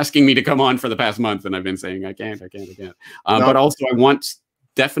asking me to come on for the past month, and I've been saying I can't. No. But also I want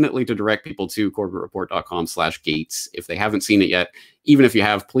definitely to direct people to corbettreport.com/gates if they haven't seen it yet. Even if you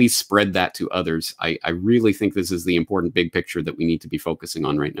have, please spread that to others. I really think this is the important big picture that we need to be focusing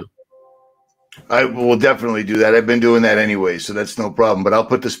on right now. I will definitely do that. I've been doing that anyway, so that's no problem. But I'll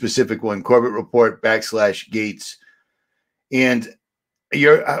put the specific one, Corbett Report /Gates. And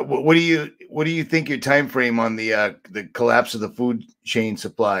what do you think your time frame on the collapse of the food chain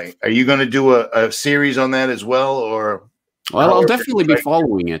supply? Are you going to do a series on that as well, or? Well, I'll definitely be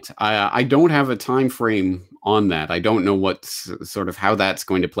following it. I don't have a time frame on that. I don't know what sort of how that's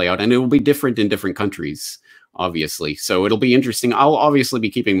going to play out, and it will be different in different countries, obviously. So it'll be interesting. I'll obviously be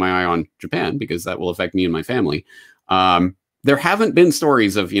keeping my eye on Japan because that will affect me and my family. There haven't been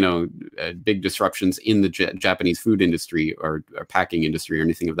stories of, big disruptions in the Japanese food industry or packing industry or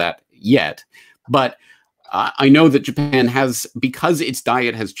anything of that yet. But I know that Japan has, because its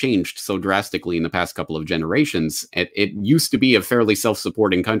diet has changed so drastically in the past couple of generations, it used to be a fairly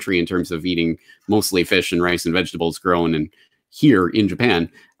self-supporting country in terms of eating mostly fish and rice and vegetables grown and here in Japan.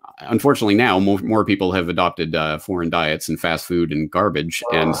 Unfortunately, now more people have adopted foreign diets and fast food and garbage.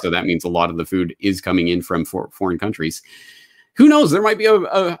 And so that means a lot of the food is coming in from foreign countries. Who knows? There might be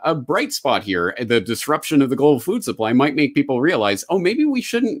a bright spot here. The disruption of the global food supply might make people realize, oh, maybe we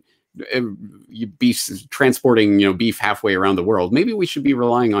shouldn't be transporting beef halfway around the world. Maybe we should be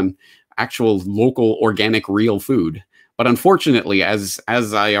relying on actual local organic real food. But unfortunately, as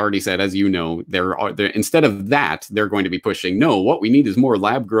I already said, as you know, instead of that, they're going to be pushing, no, what we need is more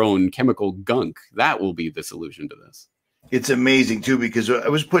lab-grown chemical gunk. That will be the solution to this. It's amazing, too, because I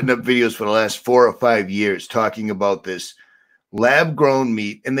was putting up videos for the last 4 or 5 years talking about this lab-grown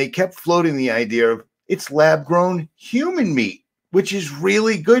meat, and they kept floating the idea of it's lab-grown human meat, which is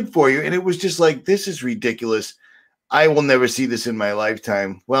really good for you. And it was just like, this is ridiculous. I will never see this in my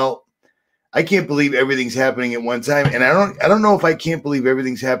lifetime. Well, I can't believe everything's happening at one time. And I don't know if I can't believe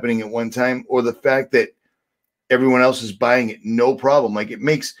everything's happening at one time or the fact that everyone else is buying it. No problem. Like, it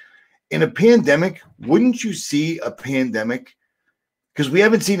makes, in a pandemic, wouldn't you see a pandemic? Because we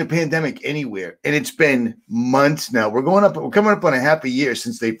haven't seen a pandemic anywhere. And it's been months now. We're coming up on a half a year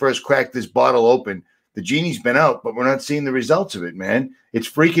since they first cracked this bottle open. The genie's been out, but we're not seeing the results of it, man. It's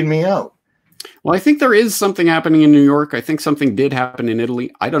freaking me out. Well, I think there is something happening in New York. I think something did happen in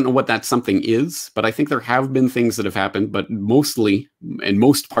Italy. I don't know what that something is, but I think there have been things that have happened, but mostly, in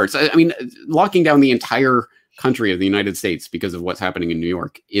most parts, I mean, locking down the entire country of the United States because of what's happening in New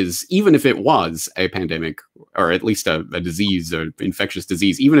York is, even if it was a pandemic, or at least a disease, or infectious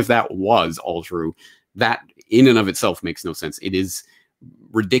disease, even if that was all true, that in and of itself makes no sense. It is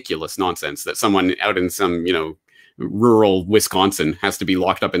ridiculous nonsense that someone out in some, rural Wisconsin has to be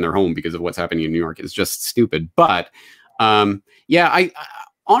locked up in their home because of what's happening in New York. It's just stupid. But yeah, I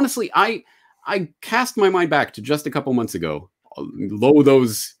honestly, I cast my mind back to just a couple months ago,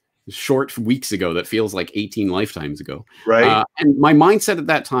 those short weeks ago that feels like 18 lifetimes ago. Right. And my mindset at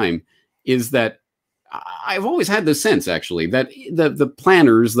that time is that I've always had this sense, actually, that the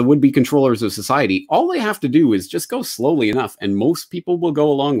planners, the would-be controllers of society, all they have to do is just go slowly enough, and most people will go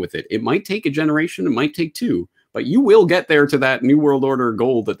along with it. It might take a generation, it might take 2, but you will get there to that New World Order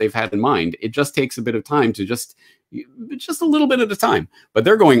goal that they've had in mind. It just takes a bit of time to just a little bit at a time. But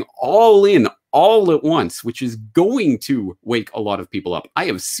they're going all in, all at once, which is going to wake a lot of people up. I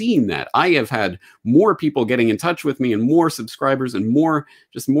have seen that. I have had more people getting in touch with me and more subscribers and more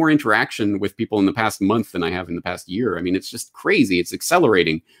interaction with people in the past month than I have in the past year. I mean, it's just crazy. It's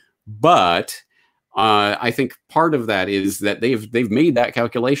accelerating. But I think part of that is that they've made that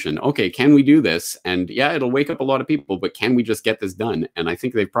calculation. Okay, can we do this? And yeah, it'll wake up a lot of people, but can we just get this done? And I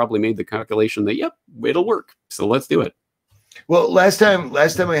think they've probably made the calculation that, yep, it'll work. So let's do it. Well, last time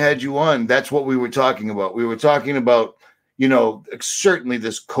I had you on, that's what we were talking about. We were talking about, certainly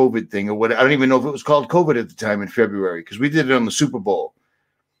this COVID thing, or what, I don't even know if it was called COVID at the time in February, because we did it on the Super Bowl.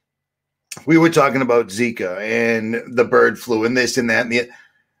 We were talking about Zika and the bird flu and this and that. And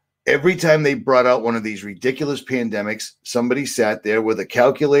every time they brought out one of these ridiculous pandemics, somebody sat there with a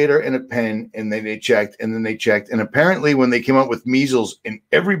calculator and a pen, and then they checked, and then they checked. And apparently when they came out with measles and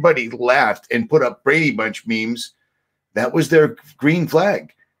everybody laughed and put up Brady Bunch memes, that was their green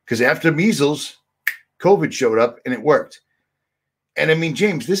flag, because after measles, COVID showed up and it worked. And I mean,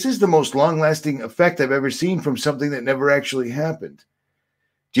 James, this is the most long-lasting effect I've ever seen from something that never actually happened.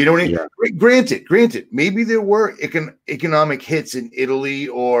 Do you know what I mean? Yeah. Granted, maybe there were economic hits in Italy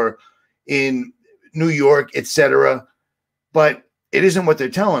or in New York, etc., but it isn't what they're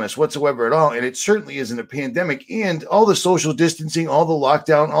telling us whatsoever at all. And it certainly isn't a pandemic. And all the social distancing, all the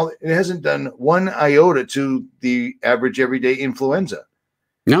lockdown, it hasn't done one iota to the average everyday influenza.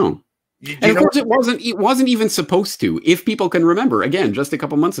 No. And of course, it wasn't even supposed to. If people can remember, again, just a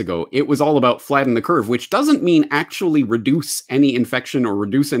couple months ago, it was all about flatten the curve, which doesn't mean actually reduce any infection or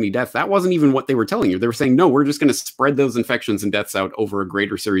reduce any death. That wasn't even what they were telling you. They were saying, no, we're just going to spread those infections and deaths out over a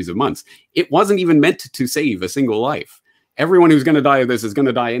greater series of months. It wasn't even meant to save a single life. Everyone who's going to die of this is going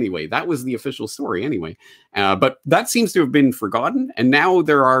to die anyway. That was the official story anyway. But that seems to have been forgotten. And now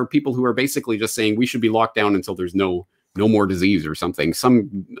there are people who are basically just saying we should be locked down until there's no more disease or something,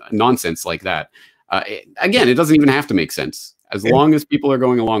 some nonsense like that. Again, it doesn't even have to make sense. As long as people are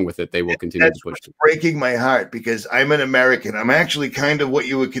going along with it, they will continue to push it. Breaking my heart because I'm an American. I'm actually kind of what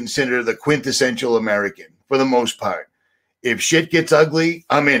you would consider the quintessential American for the most part. If shit gets ugly,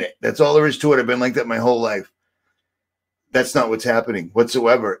 I'm in it. That's all there is to it. I've been like that my whole life. That's not what's happening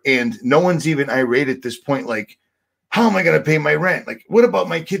whatsoever. And no one's even irate at this point. Like, how am I going to pay my rent? Like, what about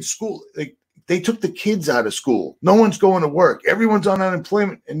my kid's school? Like, they took the kids out of school. No one's going to work. Everyone's on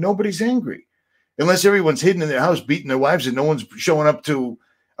unemployment and nobody's angry. Unless everyone's hidden in their house beating their wives and no one's showing up to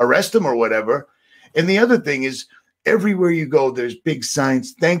arrest them or whatever. And the other thing is, everywhere you go, there's big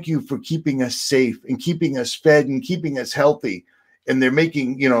signs. Thank you for keeping us safe and keeping us fed and keeping us healthy. And they're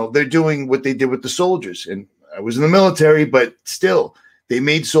making, they're doing what they did with the soldiers. And I was in the military, but still, they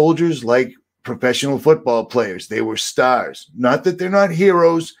made soldiers like professional football players. They were stars. Not that they're not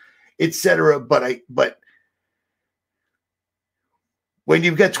heroes, etc. But when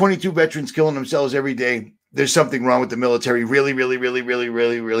you've got 22 veterans killing themselves every day, there's something wrong with the military. Really, really, really, really,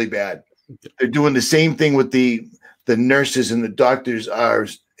 really, really bad. They're doing the same thing with the nurses and the doctors are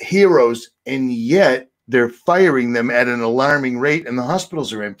heroes, and yet they're firing them at an alarming rate, and the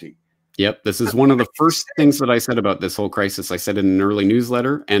hospitals are empty. Yep, this is one of the first things that I said about this whole crisis. I said it in an early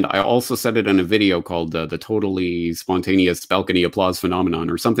newsletter, and I also said it in a video called the Totally Spontaneous Balcony Applause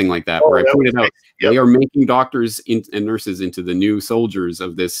Phenomenon or something like that, where I pointed out they are making doctors and nurses into the new soldiers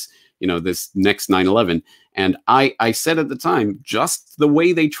of this, this next 9/11. And I said at the time, just the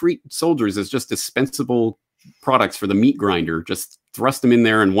way they treat soldiers is just dispensable products for the meat grinder. Just thrust them in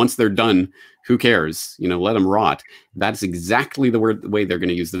there, and once they're done, who cares? Let them rot. That's exactly the way they're going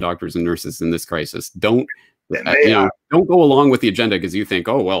to use the doctors and nurses in this crisis. Don't don't go along with the agenda because you think,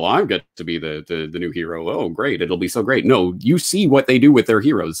 oh well, I get to be the new hero. Oh great, it'll be so great. No, you see what they do with their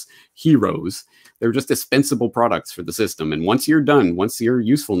heroes. They're just dispensable products for the system. And once you're done, once your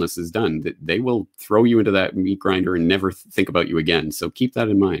usefulness is done, they will throw you into that meat grinder and never think about you again. So keep that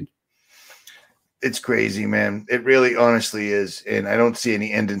in mind. It's crazy, man. It really honestly is. And I don't see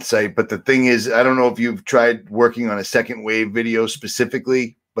any end in sight. But the thing is, I don't know if you've tried working on a second wave video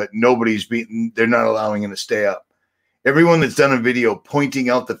specifically, but they're not allowing it to stay up. Everyone that's done a video pointing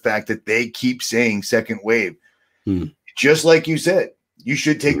out the fact that they keep saying second wave, just like you said, you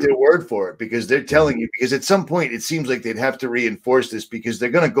should take their word for it because they're telling you, because at some point it seems like they'd have to reinforce this because they're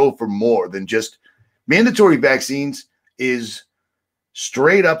going to go for more than just mandatory vaccines is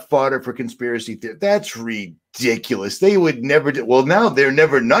straight up fodder for conspiracy theory. That's ridiculous. They would never do. Well, now they're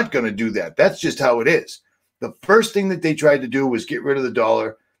never not going to do that. That's just how it is. The first thing that they tried to do was get rid of the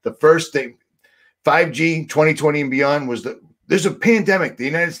dollar. The first thing, 5G 2020 and beyond there's a pandemic. The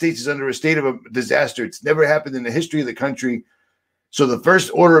United States is under a state of a disaster. It's never happened in the history of the country. So the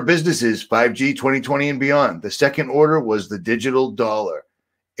first order of business is 5G 2020 and beyond. The second order was the digital dollar,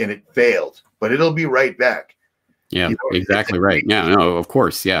 and it failed, but it'll be right back. Yeah, exactly right. Yeah, no, of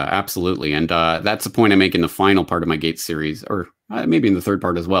course. Yeah, absolutely. And that's the point I make in the final part of my Gates series, or maybe in the third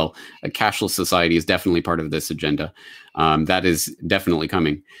part as well. A cashless society is definitely part of this agenda. That is definitely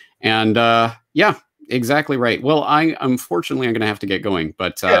coming. And yeah, exactly right. Well, unfortunately, I'm going to have to get going.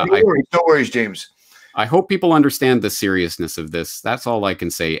 But no worries, James. I hope people understand the seriousness of this. That's all I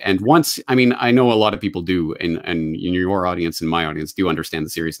can say. And I know a lot of people do, and in your audience and my audience do understand the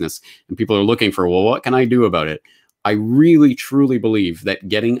seriousness. And people are looking for, well, what can I do about it? I really, truly believe that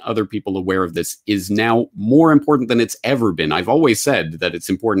getting other people aware of this is now more important than it's ever been. I've always said that it's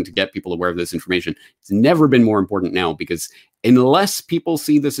important to get people aware of this information. It's never been more important now because unless people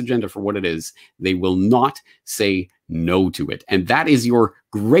see this agenda for what it is, they will not say no to it. And that is your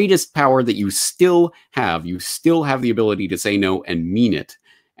greatest power that you still have. You still have the ability to say no and mean it.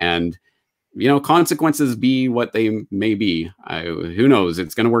 And, consequences be what they may be. Who knows?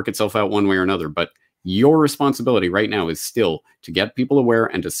 It's going to work itself out one way or another. But your responsibility right now is still to get people aware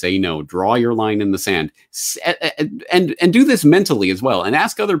and to say no. Draw your line in the sand, and do this mentally as well. And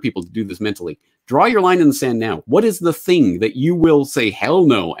ask other people to do this mentally. Draw your line in the sand now. What is the thing that you will say hell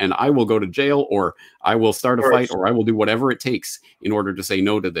no, and I will go to jail, or I will start a fight, or I will do whatever it takes in order to say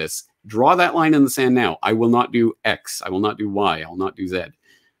no to this? Draw that line in the sand now. I will not do X. I will not do Y. I will not do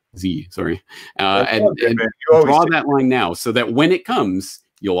Z. Sorry. And draw that line now so that when it comes,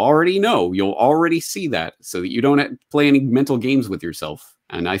 you'll already know, you'll already see that, so that you don't play any mental games with yourself.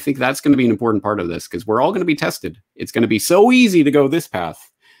 And I think that's going to be an important part of this, because we're all going to be tested. It's going to be so easy to go this path.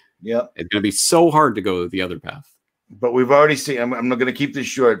 Yeah. It's going to be so hard to go the other path. But we've already seen, I'm not going to keep this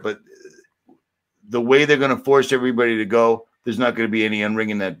short, but the way they're going to force everybody to go, there's not going to be any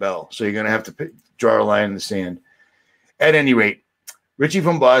unringing that bell. So you're going to have to draw a line in the sand. At any rate, Richie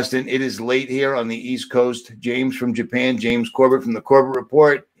from Boston, it is late here on the East Coast. James from Japan, James Corbett from the Corbett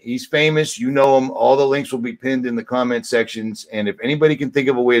Report. He's famous. You know him. All the links will be pinned in the comment sections. And if anybody can think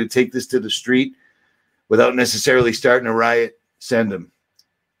of a way to take this to the street without necessarily starting a riot, send them.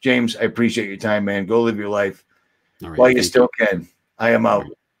 James, I appreciate your time, man. Go live your life while you still can. I am out.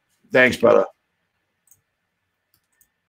 Thanks, brother.